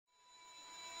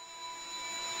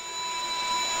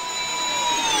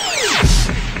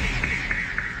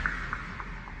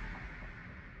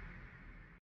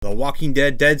Walking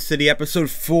Dead, Dead City,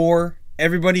 episode 4.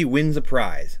 Everybody wins a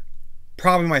prize.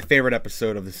 Probably my favorite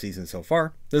episode of the season so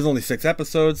far. There's only 6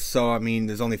 episodes, so I mean,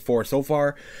 there's only 4 so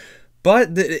far.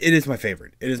 But it is my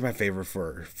favorite. It is my favorite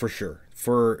for sure.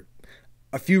 For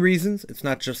a few reasons. It's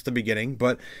not just the beginning,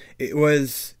 but it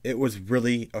was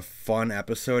really a fun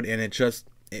episode, and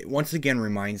it once again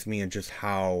reminds me of just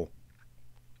how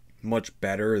much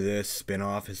better this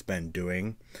spin-off has been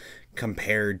doing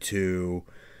compared to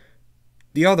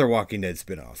the other Walking Dead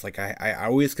spin-offs. Like, I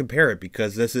always compare it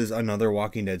because this is another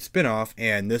Walking Dead spin-off,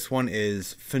 and this one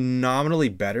is phenomenally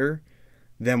better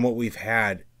than what we've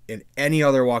had in any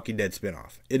other Walking Dead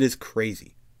spin-off. It is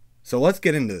crazy. So let's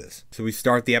get into this. So we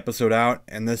start the episode out,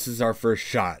 and this is our first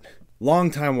shot.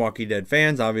 Longtime Walking Dead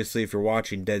fans, obviously, if you're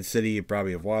watching Dead City, you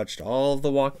probably have watched all of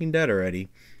the Walking Dead already.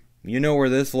 You know where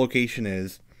this location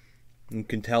is. You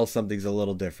can tell something's a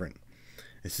little different.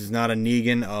 This is not a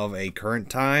Negan of a current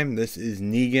time. This is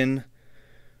Negan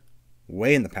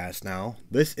way in the past now.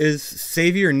 This is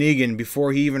Savior Negan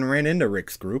before he even ran into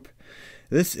Rick's group.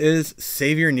 This is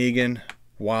Savior Negan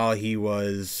while he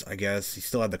was, I guess, he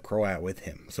still had the Croat with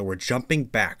him. So we're jumping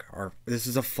back. This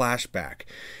is a flashback.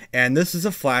 And this is a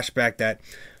flashback that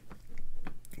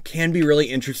can be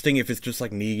really interesting if it's just like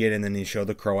Negan and then you show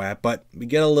the Croat. But we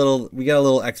get a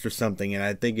little extra something, and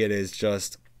I think it is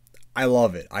just, I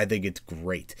love it. I think it's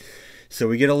great. So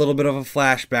we get a little bit of a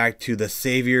flashback to the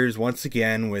Saviors once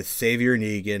again with Savior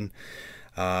Negan,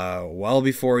 well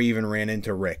before he even ran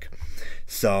into Rick.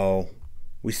 So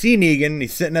we see Negan.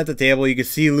 He's sitting at the table. You can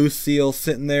see Lucille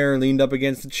sitting there, leaned up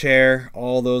against the chair.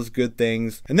 All those good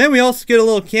things. And then we also get a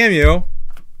little cameo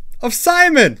of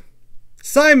Simon.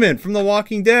 Simon from The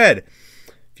Walking Dead.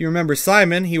 If you remember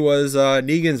Simon, he was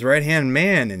Negan's right-hand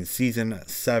man in season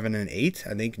 7 and 8.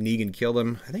 I think Negan killed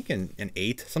him, I think in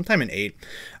 8, sometime in 8,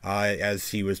 as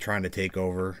he was trying to take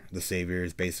over the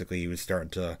Saviors. Basically, he was starting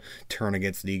to turn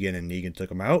against Negan, and Negan took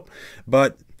him out.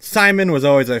 But Simon was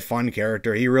always a fun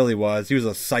character. He really was. He was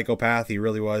a psychopath. He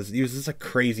really was. He was just a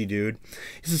crazy dude.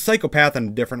 He's a psychopath in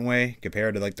a different way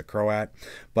compared to like the Croat.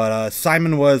 But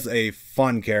Simon was a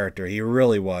fun character. He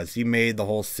really was. He made the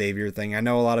whole Savior thing. I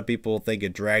know a lot of people think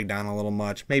it dragged on a little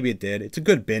much. Maybe it did. It's a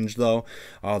good binge though.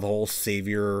 The whole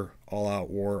Savior all-out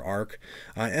war arc.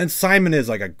 And Simon is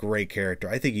like a great character.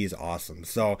 I think he's awesome.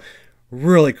 So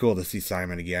really cool to see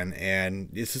Simon again, and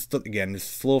it's just, again,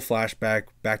 this little flashback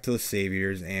back to the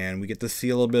Saviors, and we get to see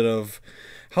a little bit of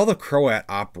how the Croat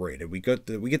operated. We get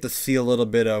to see a little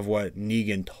bit of what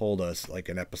Negan told us like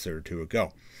an episode or 2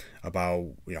 ago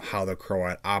about, you know, how the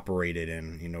Croat operated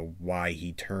and, you know, why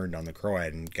he turned on the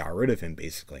Croat and got rid of him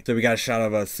basically. So we got a shot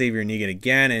of Savior Negan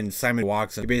again, and Simon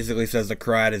walks and he basically says the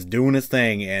Croat is doing his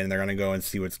thing and they're gonna go and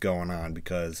see what's going on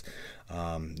because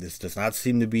this does not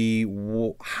seem to be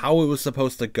how it was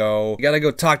supposed to go. You gotta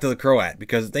go talk to the Croat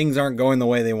because things aren't going the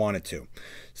way they want it to.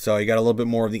 So you got a little bit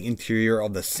more of the interior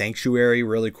of the sanctuary.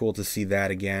 Really cool to see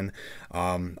that again.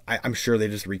 I'm sure they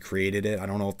just recreated it. I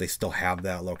don't know if they still have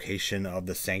that location of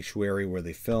the sanctuary where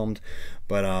they filmed.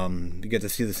 But you get to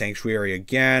see the sanctuary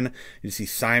again. You see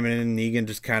Simon and Negan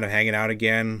just kind of hanging out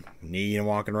again. Negan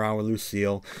walking around with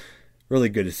Lucille. Really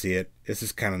good to see it. It's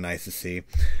just kind of nice to see.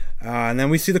 And then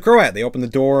we see the Croat. They open the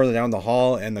door, they're down the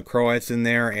hall, and the Croat's in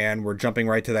there. And we're jumping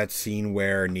right to that scene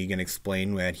where Negan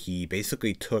explained that he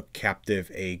basically took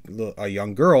captive a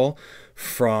young girl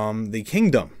from the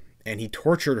kingdom. And he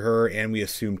tortured her, and we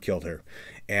assume killed her.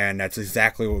 And that's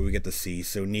exactly what we get to see.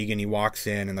 So Negan, he walks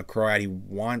in, and the Croat,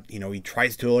 he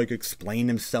tries to like explain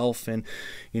himself, and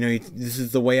this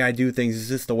is the way I do things. Is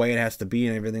this the way it has to be,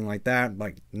 and everything like that?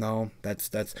 Like, no, that's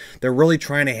they're really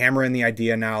trying to hammer in the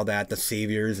idea now that the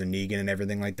Saviors and Negan and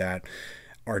everything like that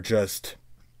are just,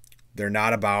 they're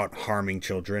not about harming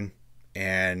children,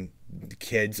 and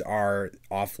kids are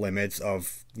off limits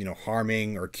of,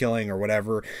 harming or killing or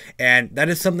whatever. And that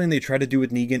is something they try to do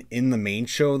with Negan in the main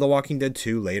show, The Walking Dead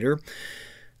 2, later.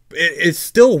 It's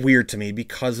still weird to me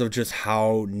because of just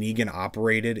how Negan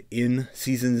operated in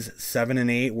seasons 7 and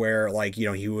 8, where like,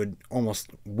 he would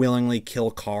almost willingly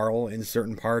kill Carl in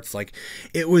certain parts. Like,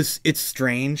 it's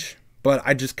strange, but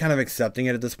I just kind of accepting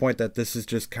it at this point that this is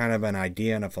just kind of an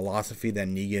idea and a philosophy that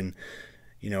Negan,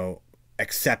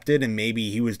 accepted, and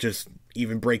maybe he was just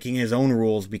even breaking his own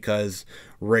rules because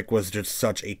Rick was just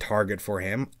such a target for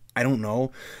him. I don't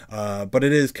know, but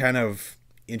it is kind of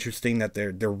interesting that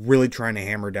they're really trying to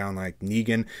hammer down like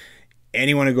Negan.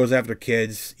 Anyone who goes after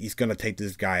kids, he's gonna take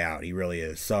this guy out. He really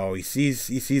is. So he sees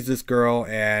this girl,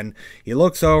 and he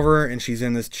looks over, and she's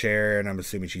in this chair, and I'm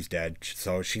assuming she's dead.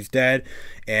 So she's dead,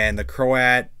 and the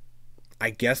Croat, I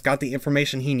guess, got the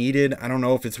information he needed. I don't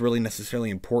know if it's really necessarily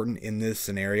important in this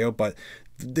scenario, but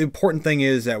the important thing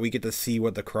is that we get to see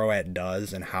what the Croat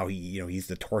does and how he, he's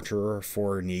the torturer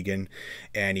for Negan,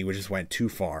 and he just went too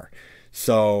far.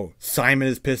 So Simon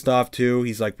is pissed off too.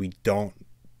 He's like, we don't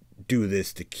do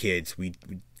this to kids.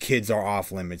 Kids are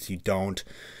off limits. You don't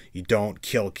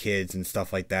kill kids and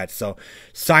stuff like that. So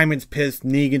Simon's pissed,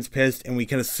 Negan's pissed, and we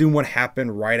can assume what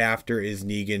happened right after is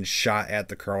Negan shot at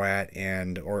the Croat,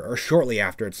 or shortly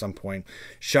after at some point,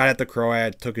 shot at the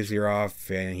Croat, took his ear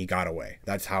off, and he got away.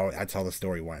 That's how the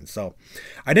story went. So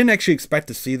I didn't actually expect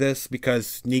to see this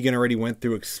because Negan already went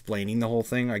through explaining the whole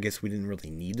thing. I guess we didn't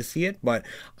really need to see it, but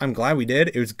I'm glad we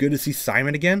did. It was good to see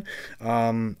Simon again.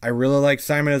 I really like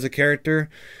Simon as a character.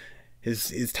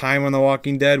 His time on The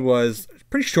Walking Dead was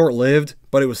pretty short-lived,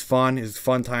 but it was fun. It was a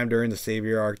fun time during the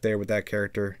Savior arc there with that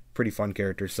character. Pretty fun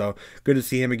character, so good to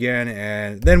see him again.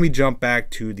 And then we jump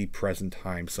back to the present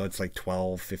time, so it's like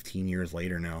 12, 15 years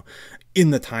later now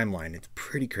in the timeline. It's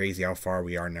pretty crazy how far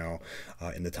we are now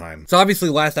in the time. So obviously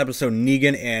last episode,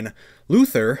 Negan and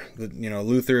Luther,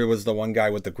 Luther was the one guy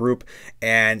with the group,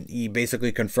 and he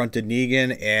basically confronted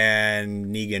Negan, and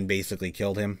Negan basically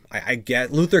killed him. I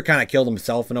get Luther kind of killed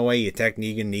himself in a way. He attacked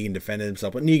Negan defended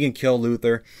himself, but Negan killed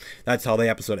Luther. That's how the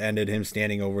episode ended, him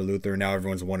standing over Luther. Now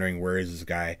everyone's wondering, where is this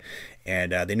guy?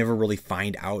 And they never really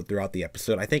find out throughout the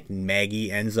episode. I think Maggie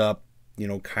ends up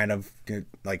kind of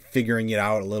like figuring it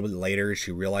out a little bit later.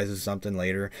 She realizes something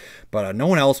later, but no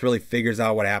one else really figures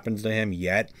out what happens to him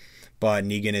yet. But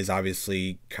Negan is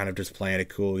obviously kind of just playing it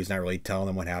cool. He's not really telling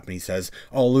them what happened. He says,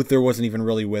 oh, Luther wasn't even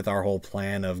really with our whole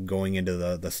plan of going into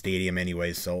the stadium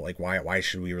anyways, so like why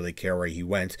should we really care where he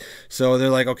went? So they're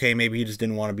like, okay, maybe he just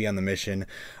didn't want to be on the mission.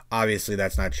 Obviously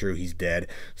that's not true. He's dead.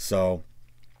 So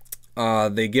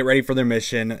they get ready for their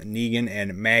mission. Negan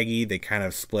and Maggie, they kind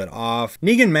of split off.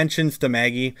 Negan mentions to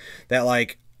Maggie that,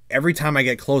 like, every time I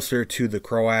get closer to the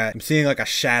Croat, I'm seeing like a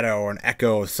shadow or an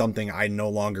echo of something I no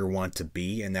longer want to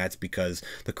be, and that's because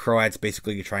the Croat's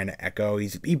basically trying to echo.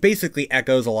 He basically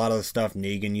echoes a lot of the stuff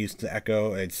Negan used to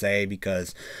echo and say,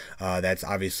 because that's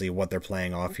obviously what they're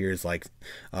playing off here, is like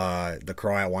the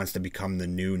Croat wants to become the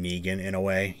new Negan in a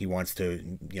way. He wants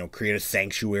to, create a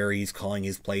sanctuary. He's calling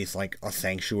his place like a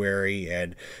sanctuary,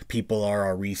 and people are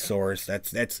a resource.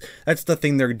 That's the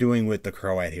thing they're doing with the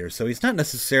Croat here. So he's not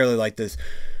necessarily like this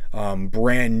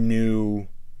brand new,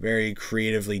 very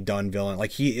creatively done villain.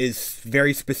 Like, he is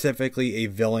very specifically a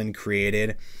villain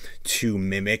created to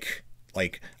mimic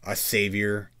like a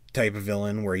savior type of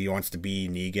villain, where he wants to be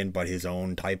Negan but his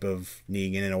own type of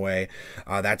Negan in a way.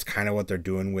 That's kind of what they're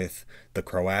doing with the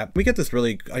Croat. We get this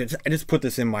really, I just put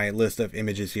this in my list of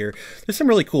images here. There's some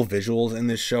really cool visuals in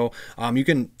this show. You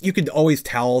could always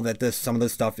tell that some of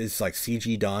this stuff is like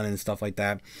CG done and stuff like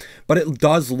that, but it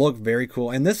does look very cool.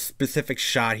 And this specific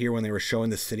shot here, when they were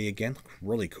showing the city again, looked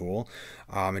really cool.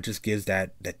 It just gives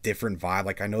that different vibe.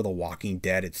 Like, I know The Walking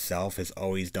Dead itself has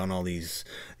always done all these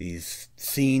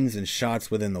scenes and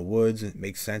shots within the woods. It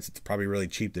makes sense. It's probably really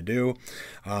cheap to do.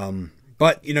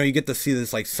 But, you get to see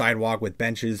this like sidewalk with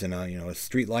benches and a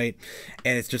street light,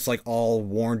 and it's just like all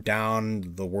worn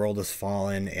down. The world has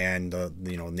fallen, and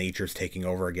nature's taking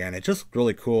over again. It's just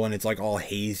really cool, and it's like all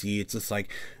hazy. It's just like,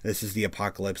 this is the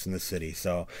apocalypse in the city.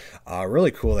 So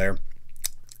really cool there.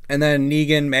 And then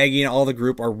Negan, Maggie, and all the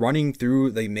group are running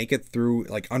through. They make it through,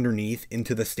 like, underneath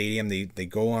into the stadium. They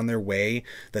go on their way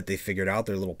that they figured out,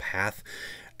 their little path.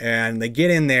 And they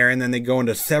get in there, and then they go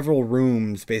into several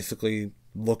rooms, basically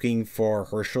looking for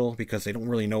Herschel, because they don't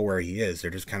really know where he is.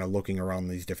 They're just kind of looking around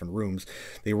these different rooms.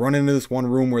 They run into this one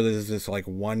room where there's this, like,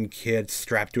 one kid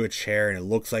strapped to a chair, and it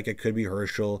looks like it could be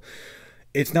Herschel.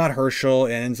 It's not Herschel.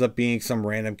 It ends up being some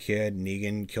random kid.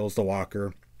 Negan kills the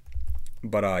walker.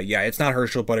 But yeah, it's not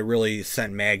Herschel, but it really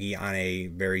sent Maggie on a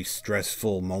very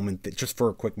stressful moment, just for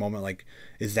a quick moment, like,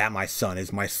 is that my son?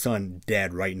 Is my son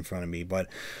dead right in front of me? But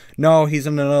no, he's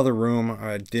in another room.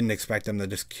 I didn't expect them to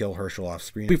just kill Herschel off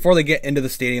screen. Before they get into the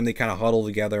stadium, they kind of huddle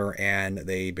together, and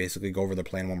they basically go over the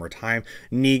plan one more time.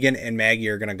 Negan and Maggie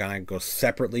are going to go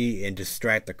separately and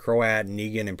distract the Croat.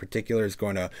 Negan in particular is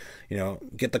going to,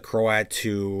 get the Croat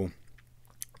to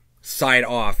side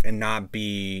off and not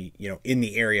be in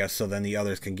the area, so then the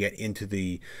others can get into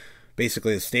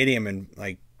basically the stadium and,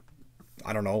 like,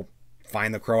 I don't know,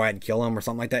 find the Croat and kill him or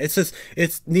something like that. It's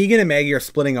Negan and Maggie are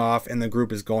splitting off, and the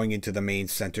group is going into the main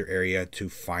center area to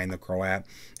find the Croat,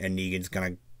 and Negan's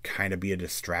gonna kind of be a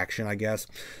distraction, I guess.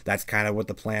 That's kind of what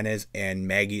the plan is, and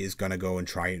Maggie is gonna go and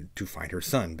try to find her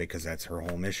son, because that's her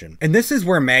whole mission. And this is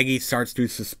where Maggie starts to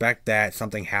suspect that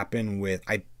something happened with,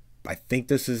 I I think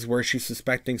this is where she's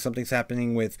suspecting something's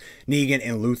happening with Negan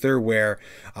and Luther, where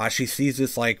she sees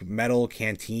this like metal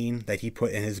canteen that he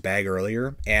put in his bag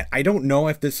earlier. And I don't know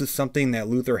if this is something that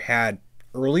Luther had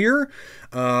earlier.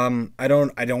 I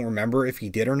don't remember if he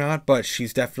did or not, but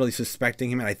she's definitely suspecting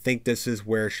him, and I think this is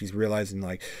where she's realizing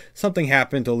like something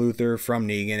happened to Luther from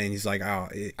Negan, and he's like, oh,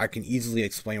 I can easily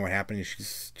explain what happened, and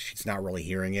she's not really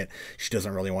hearing it. She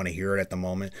doesn't really want to hear it at the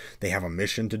moment. They have a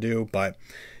mission to do, but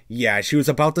yeah, she was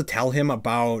about to tell him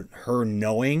about her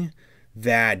knowing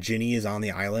that Ginny is on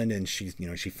the island, and she's,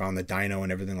 she found the dino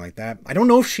and everything like that. I don't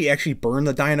know if she actually burned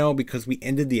the dino, because we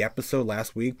ended the episode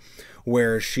last week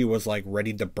where she was like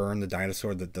ready to burn the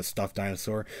dinosaur, the stuffed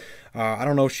dinosaur. I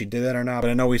don't know if she did that or not, but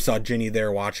I know we saw Ginny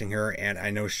there watching her, and I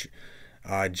know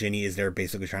Ginny is there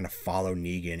basically trying to follow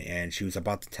Negan, and she was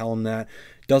about to tell him that.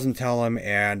 Doesn't tell him,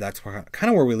 and that's kind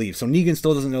of where we leave. So Negan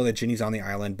still doesn't know that Ginny's on the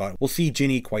island, but we'll see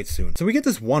Ginny quite soon. So we get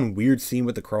this one weird scene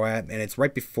with the Croat, and it's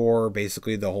right before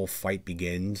basically the whole fight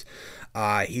begins.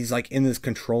 He's like in this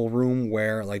control room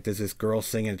where like there's this girl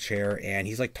sitting in a chair, and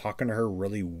he's like talking to her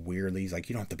really weirdly. He's like,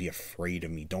 you don't have to be afraid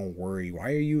of me. Don't worry.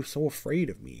 Why are you so afraid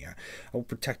of me? I will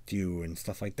protect you and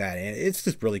stuff like that. And it's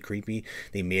just really creepy.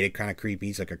 They made it kind of creepy.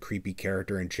 He's like a creepy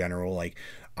character in general. Like,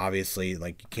 obviously,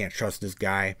 like, you can't trust this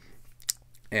guy.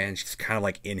 And she's kind of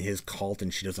like in his cult,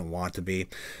 and she doesn't want to be.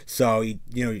 So,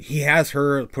 he has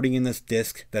her putting in this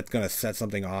disc that's going to set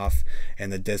something off,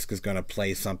 and the disc is going to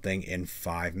play something in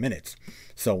 5 minutes.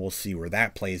 So we'll see where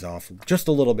that plays off just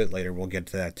a little bit later. We'll get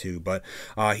to that too. But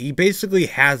he basically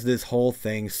has this whole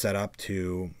thing set up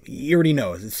to, he already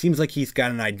knows. It seems like he's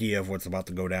got an idea of what's about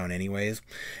to go down anyways,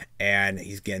 and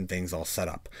he's getting things all set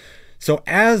up. So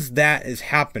as that is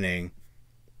happening,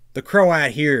 the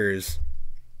Croat hears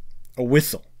a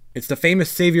whistle. It's the famous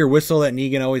savior whistle that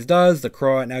Negan always does. The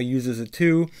Croat now uses it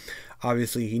too.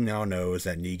 Obviously, he now knows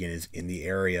that Negan is in the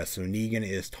area. So Negan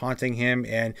is taunting him,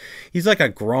 and he's like a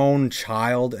grown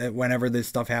child. Whenever this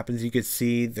stuff happens, you could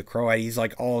see the Croat, he's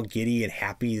like all giddy and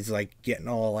happy. He's like getting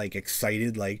all like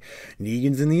excited, like,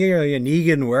 Negan's in the area.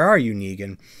 Negan, where are you,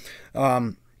 Negan?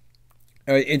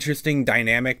 Interesting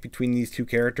dynamic between these two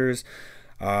characters.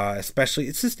 Especially,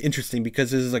 it's just interesting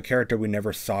because this is a character we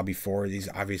never saw before.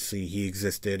 Obviously, he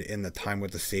existed in the time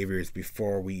with the Saviors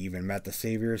before we even met the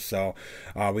Saviors. So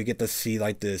we get to see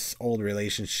like this old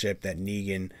relationship that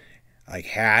Negan like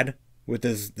had with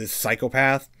this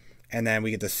psychopath, and then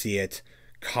we get to see it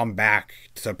come back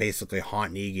to basically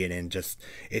haunt Negan, and just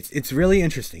it's really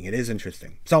interesting. It is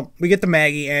interesting. So we get to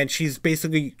Maggie, and she's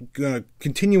basically gonna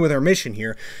continue with her mission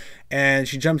here. And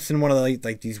she jumps in one of the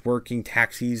like these working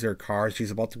taxis or cars. She's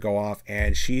about to go off,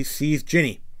 and she sees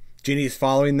Ginny. Ginny is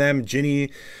following them. Ginny,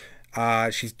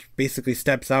 she basically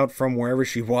steps out from wherever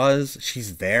she was.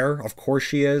 She's there. Of course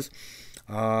she is.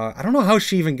 I don't know how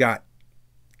she even got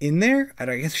in there.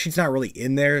 I guess she's not really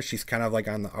in there. She's kind of like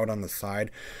out on the side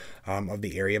of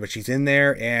the area, but she's in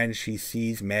there, and she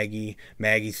sees Maggie.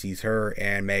 Maggie sees her,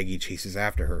 and Maggie chases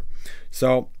after her.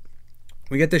 So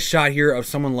we get this shot here of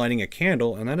someone lighting a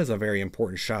candle, and that is a very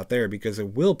important shot there because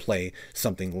it will play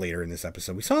something later in this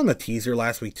episode. We saw in the teaser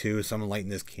last week too, someone lighting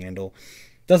this candle.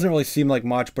 Doesn't really seem like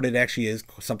much, but it actually is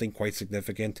something quite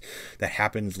significant that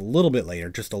happens a little bit later,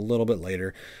 just a little bit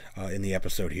later in the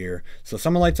episode here. So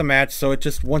someone lights a match, so it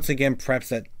just once again preps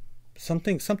that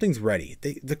something's ready.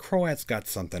 The Croats got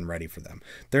something ready for them.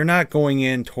 They're not going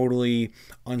in totally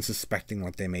unsuspecting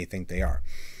like they may think they are.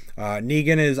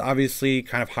 Negan is obviously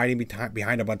kind of hiding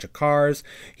behind a bunch of cars.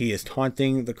 He is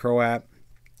taunting the Croat,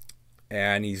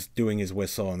 and he's doing his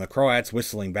whistle, and the Croat's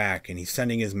whistling back, and he's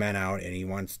sending his men out, and he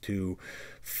wants to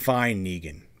find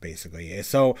Negan, basically.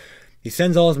 So he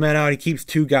sends all his men out. He keeps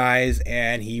 2 guys,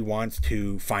 and he wants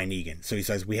to find Negan. So he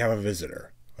says, we have a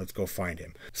visitor. Let's go find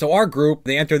him. So our group,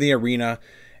 they enter the arena,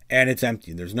 and it's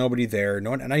empty. There's nobody there.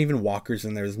 Not even walkers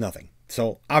in there. There's nothing.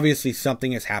 So obviously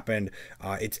something has happened.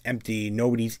 It's empty.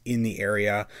 Nobody's in the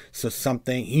area. So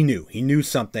something, he knew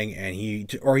something, and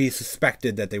he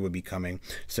suspected that they would be coming.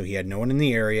 So he had no one in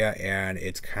the area, and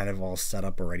it's kind of all set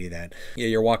up already that, yeah,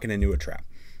 you're walking into a trap.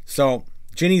 So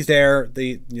Ginny's there.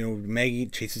 Maggie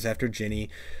chases after Ginny,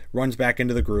 runs back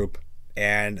into the group,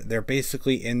 and they're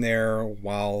basically in there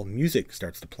while music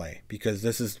starts to play, because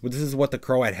this is what the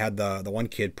Croat had the one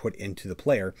kid put into the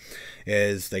player.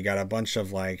 Is they got a bunch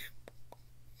of like,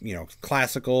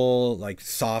 classical, like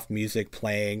soft music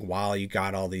playing while you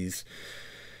got all these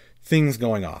things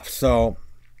going off. So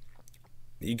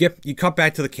you cut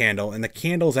back to the candle, and the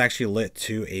candle's actually lit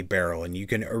to a barrel, and you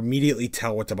can immediately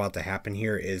tell what's about to happen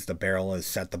here is the barrel is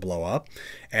set to blow up,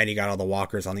 and you got all the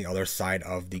walkers on the other side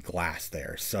of the glass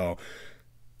there. So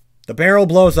The barrel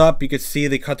blows up. You can see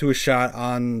they cut to a shot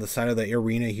on the side of the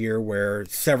arena here where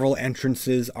several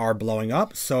entrances are blowing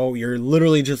up. So you're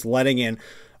literally just letting in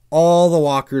all the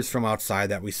walkers from outside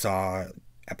that we saw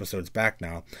episodes back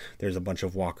now. There's a bunch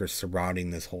of walkers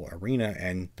surrounding this whole arena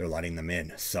and they're letting them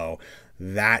in. So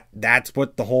that's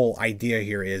what the whole idea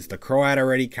here is. The Croat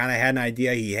already kind of had an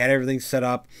idea. He had everything set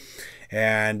up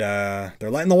and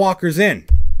they're letting the walkers in.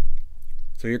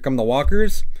 So here come the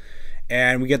walkers.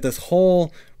 And we get this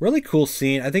whole really cool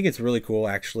scene. I think it's really cool,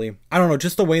 actually. I don't know,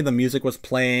 just the way the music was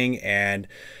playing, and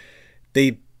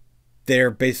they're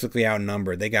basically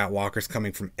outnumbered. They got walkers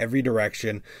coming from every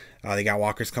direction. They got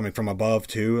walkers coming from above,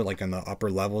 too, like in the upper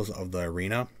levels of the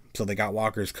arena. So they got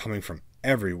walkers coming from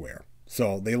everywhere.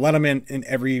 So they let him in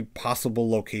every possible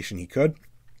location he could.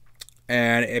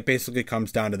 And it basically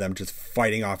comes down to them just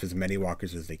fighting off as many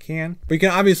walkers as they can. But you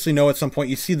can obviously know at some point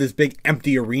you see this big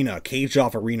empty arena, caged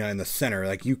off arena in the center.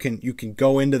 Like you can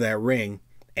go into that ring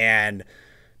and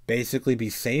basically be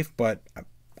safe. But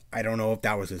I don't know if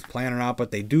that was his plan or not.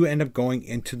 But they do end up going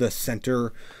into the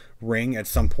center ring at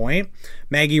some point.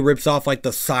 Maggie rips off like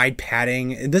the side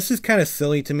padding. And this is kind of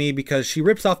silly to me because she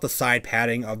rips off the side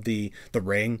padding of the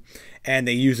ring and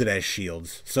they use it as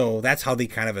shields. So that's how they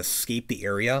kind of escape the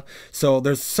area. So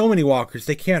there's so many walkers,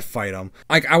 they can't fight them.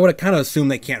 Like I would have kind of assumed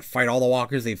they can't fight all the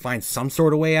walkers. They find some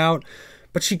sort of way out.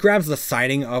 But she grabs the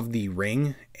siding of the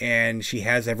ring and she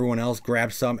has everyone else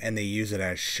grab some and they use it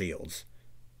as shields.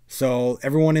 So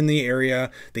everyone in the area,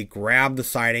 they grab the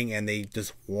siding and they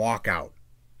just walk out.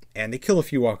 And they kill a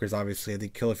few walkers, obviously. They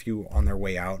kill a few on their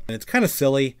way out. And it's kind of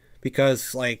silly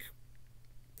because, like,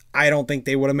 I don't think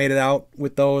they would have made it out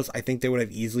with those. I think they would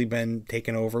have easily been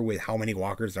taken over with how many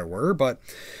walkers there were. But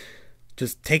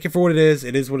just take it for what it is.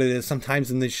 It is what it is. Sometimes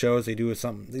in these shows, they do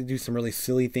some really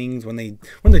silly things when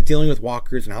they're dealing with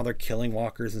walkers and how they're killing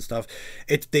walkers and stuff.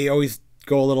 They always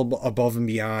go a little above and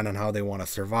beyond on how they want to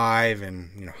survive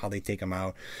and, you know, how they take them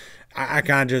out. I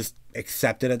kind of just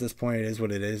accept it at this point. It is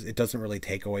what it is. It doesn't really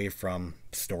take away from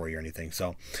story or anything.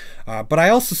 So, but I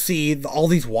also see all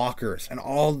these walkers and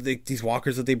all these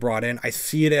walkers that they brought in. I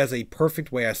see it as a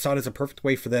perfect way. I saw it as a perfect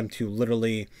way for them to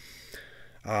literally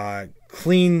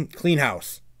clean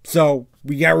house. So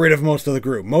we got rid of most of the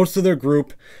group. Most of their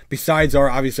group, besides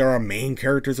obviously our main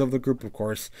characters of the group, of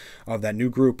course, of that new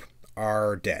group,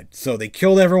 are dead. So they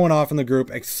killed everyone off in the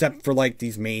group except for like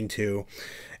these main two.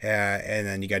 And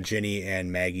then you got Ginny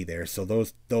and Maggie there. So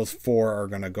those four are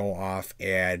going to go off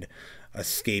and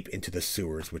escape into the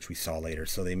sewers, which we saw later.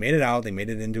 So they made it out. They made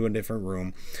it into a different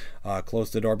room,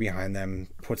 closed the door behind them,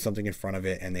 put something in front of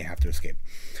it, and they have to escape.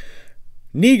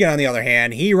 Negan, on the other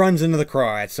hand, he runs into the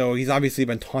Croat. So he's obviously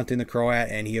been taunting the Croat,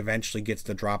 and he eventually gets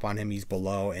the drop on him. He's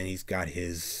below, and he's got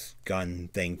his gun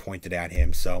thing pointed at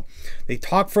him. So they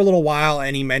talk for a little while,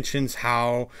 and he mentions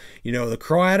how, you know, the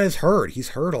Croat has heard. He's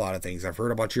heard a lot of things. I've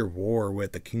heard about your war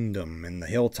with the kingdom and the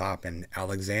hilltop and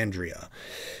Alexandria.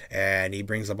 And he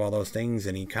brings up all those things,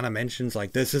 and he kind of mentions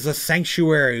like, this is a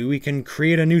sanctuary. We can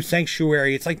create a new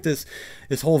sanctuary. It's like this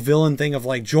whole villain thing of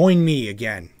like, join me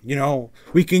again. You know,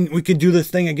 we can do this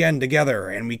thing again together,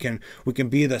 and we can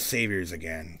be the saviors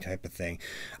again, type of thing.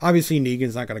 Obviously,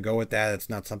 Negan's not going to go with that. It's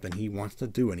not something he wants to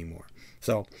do anymore.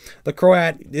 So the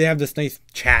Croat, they have this nice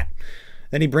chat.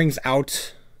 Then he brings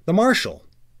out the marshal.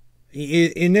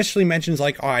 He initially mentions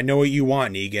like, oh, I know what you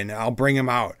want, Negan. I'll bring him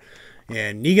out.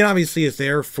 And Negan obviously is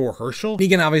there for Herschel.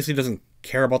 Negan obviously doesn't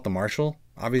care about the marshal.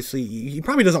 Obviously, he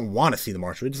probably doesn't want to see the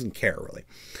marshal. He doesn't care, really.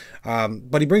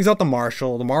 But he brings out the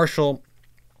marshal. The marshal,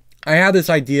 I had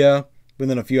this idea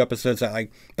within a few episodes that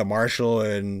like the marshal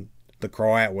and the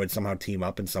Croat would somehow team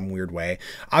up in some weird way.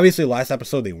 Obviously, last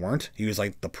episode they weren't. He was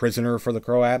like the prisoner for the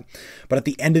Croat. But at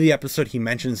the end of the episode, he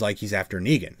mentions like he's after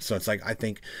Negan. So it's like, I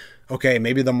think, okay,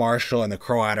 maybe the marshal and the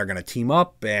Croat are going to team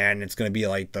up, and it's going to be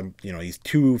like these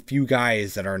few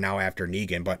guys that are now after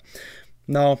Negan. But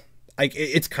no, like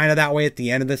it's kind of that way at the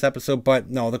end of this episode.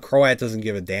 But no, the Croat doesn't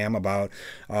give a damn about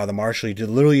the marshal. He just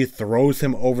literally throws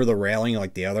him over the railing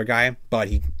like the other guy, but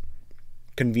he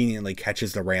conveniently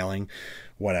catches the railing.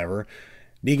 Whatever.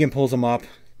 Negan pulls him up.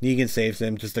 Negan saves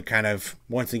him just to kind of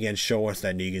once again show us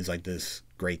that Negan's like this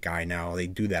great guy now. They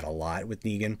do that a lot with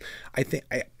Negan. I think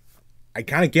I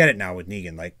kind of get it now with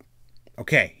Negan. Like,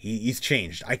 okay, he's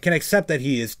changed. I can accept that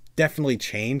he is definitely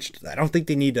changed. I don't think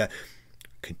they need to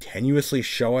continuously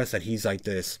show us that he's like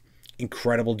this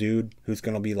incredible dude who's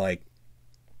going to be like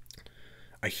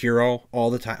a hero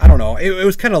all the time. I don't know. It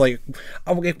was kind of like,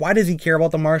 okay, why does he care about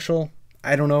the marshal?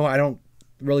 I don't know. I don't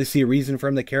really see a reason for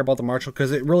him to care about the marshal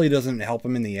because it really doesn't help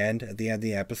him in the end, at the end of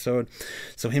the episode.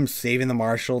 So him saving the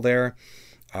marshal there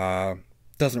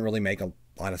doesn't really make a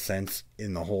a lot of sense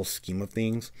in the whole scheme of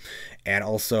things. And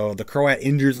also, the Croat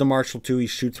injures the Marshal too. He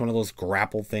shoots one of those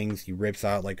grapple things. He rips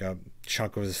out like a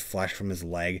chunk of his flesh from his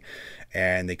leg,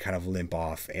 and they kind of limp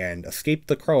off and escape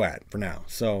the Croat for now.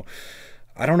 So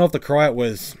I don't know if the Croat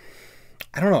was,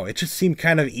 I don't know, it just seemed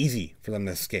kind of easy for them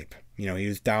to escape. You know, he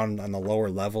was down on the lower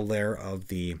level there of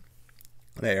the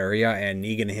area, and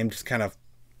Negan and him just kind of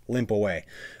limp away.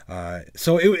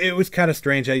 So it was kind of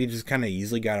strange that he just kind of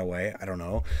easily got away. I don't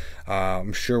know.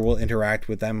 I'm sure we'll interact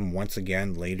with them once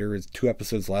again later. It's 2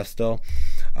 episodes left still.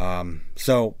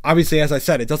 So obviously, as I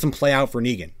said, it doesn't play out for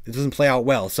Negan. It doesn't play out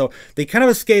well. So they kind of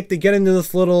escape. They get into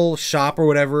this little shop or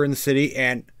whatever in the city,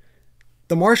 and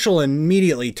the Marshal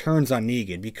immediately turns on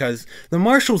Negan because the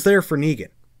Marshal's there for Negan.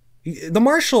 The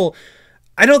Marshal,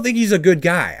 I don't think he's a good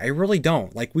guy. I really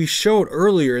don't. Like we showed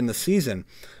earlier in the season,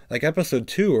 like episode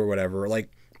 2 or whatever, like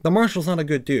the Marshal's not a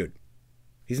good dude.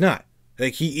 He's not.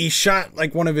 Like he shot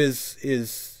like one of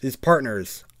his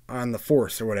partners on the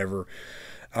force or whatever,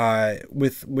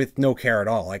 with no care at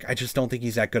all. Like I just don't think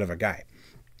he's that good of a guy.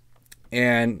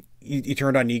 And he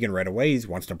turned on Negan right away. He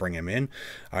wants to bring him in.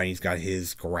 He's got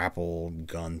his grapple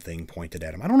gun thing pointed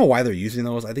at him. I don't know why they're using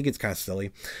those. I think it's kind of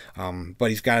silly. But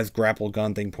he's got his grapple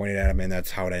gun thing pointed at him, and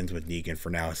that's how it ends with Negan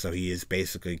for now. So he is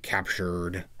basically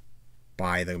captured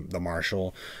by the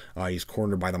Marshal. He's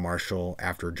cornered by the Marshal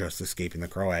after just escaping the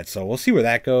Croat. So we'll see where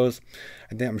that goes.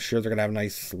 I'm sure they're going to have a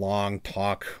nice long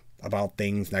talk about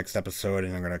things next episode,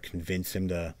 and they're going to convince him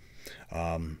to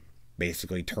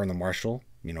basically turn the Marshal,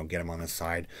 you know, get him on his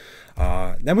side.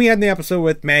 Then we had the episode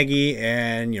with Maggie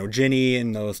and, you know, Ginny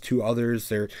and those 2 others.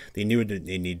 They knew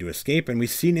they need to escape, and we've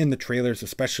seen in the trailers,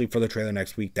 especially for the trailer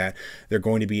next week, that they're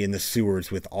going to be in the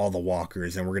sewers with all the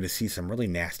walkers, and we're going to see some really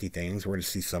nasty things. We're going to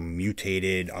see some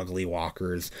mutated, ugly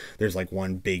walkers. There's like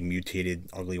one big mutated,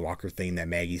 ugly walker thing that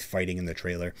Maggie's fighting in the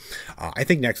trailer. I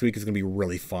think next week is going to be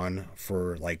really fun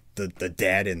for like the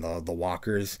dead and the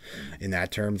walkers in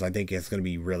that terms. I think it's going to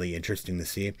be really interesting to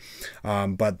see.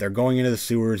 But they're going into the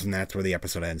sewers, and that's where the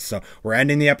episode ends. So we're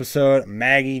ending the episode.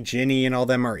 Maggie, Ginny, and all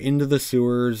them are into the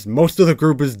sewers. Most of the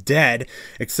group is dead,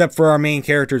 except for our main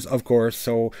characters, of course.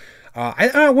 So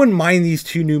I wouldn't mind these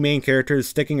 2 new main characters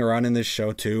sticking around in this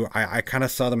show too. I kind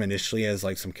of saw them initially as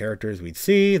like some characters we'd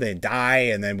see, they die,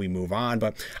 and then we move on.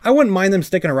 But I wouldn't mind them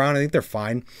sticking around. I think they're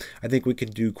fine. I think we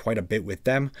could do quite a bit with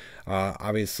them.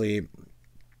 Obviously,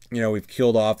 you know, we've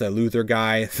killed off that Luther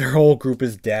guy. Their whole group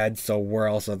is dead, so where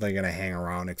else are they going to hang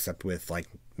around except with, like,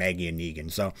 Maggie and Negan?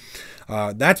 So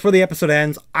that's where the episode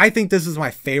ends. I think this is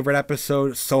my favorite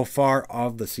episode so far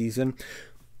of the season.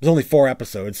 There's only 4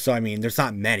 episodes, so, I mean, there's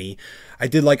not many. I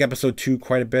did like episode 2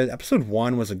 quite a bit. Episode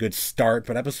 1 was a good start,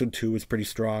 but episode 2 was pretty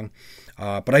strong.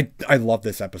 But I love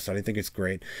this episode. I think it's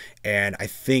great. And I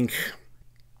think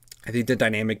the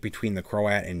dynamic between the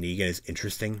Croat and Negan is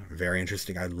interesting, very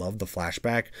interesting. I love the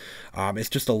flashback. It's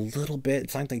just a little bit,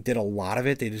 it's not like they did a lot of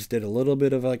it. They just did a little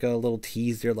bit of like a little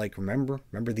tease there, like remember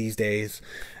these days.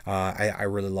 I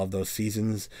really love those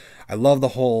seasons. I love the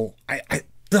whole,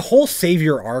 the whole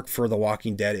savior arc for The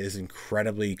Walking Dead is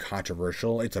incredibly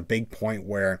controversial. It's a big point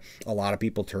where a lot of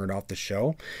people turned off the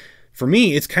show. For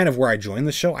me, it's kind of where I joined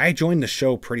the show. I joined the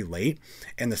show pretty late,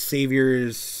 and the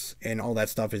saviors and all that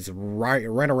stuff is right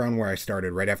around where I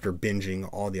started, right after binging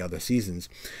all the other seasons.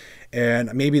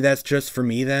 And maybe that's just for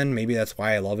me then. Maybe that's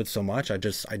why I love it so much. I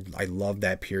love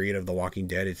that period of The Walking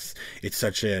Dead. It's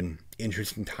such an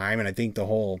interesting time, and I think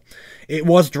it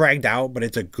was dragged out, but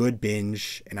it's a good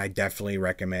binge, and I definitely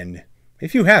recommend,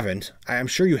 if you haven't, I'm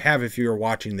sure you have if you're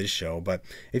watching this show, but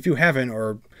if you haven't,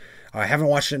 or haven't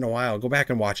watched it in a while, go back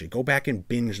and watch it. Go back and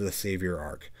binge the Savior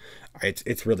arc.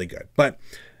 It's really good. But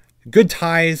good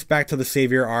ties back to the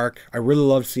Savior arc. I really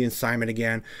love seeing Simon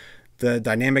again. The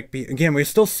dynamic, again, we're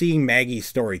still seeing Maggie's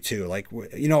story too. Like,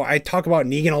 you know, I talk about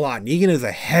Negan a lot. Negan is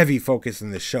a heavy focus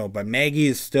in this show, but Maggie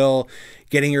is still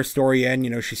getting her story in. You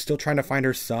know, she's still trying to find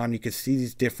her son. You can see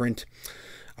these different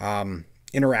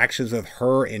interactions with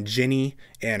her and Ginny,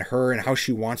 and her and how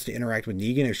she wants to interact with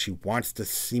Negan, if she wants to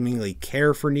seemingly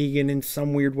care for Negan in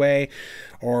some weird way,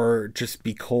 or just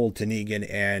be cold to Negan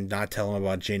and not tell him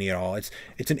about Ginny at all. It's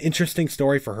an interesting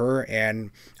story for her,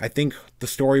 and I think the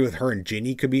story with her and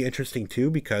Ginny could be interesting too,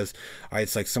 because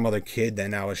it's like some other kid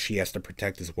that now she has to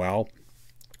protect as well,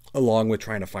 along with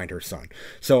trying to find her son.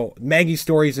 So Maggie's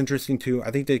story is interesting too.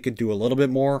 I think they could do a little bit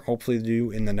more, hopefully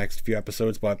do in the next few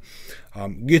episodes, but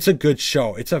it's a good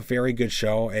show. It's a very good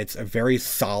show. It's a very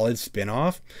solid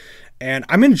spin-off, and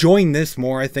I'm enjoying this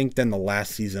more, I think, than the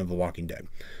last season of The Walking Dead.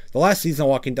 The last season of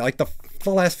Walking Dead, like the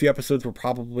last few episodes were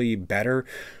probably better,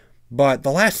 but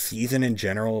the last season in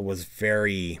general was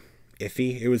very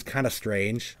iffy. It was kind of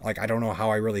strange. Like, I don't know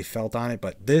how I really felt on it,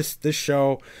 but this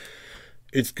show,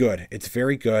 it's good. It's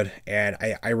very good, and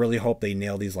I really hope they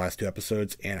nail these last 2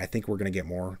 episodes, and I think we're going to get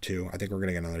more, too. I think we're going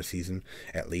to get another season,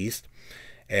 at least,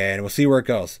 and we'll see where it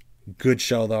goes. Good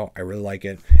show, though. I really like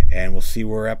it, and we'll see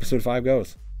where episode 5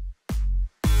 goes.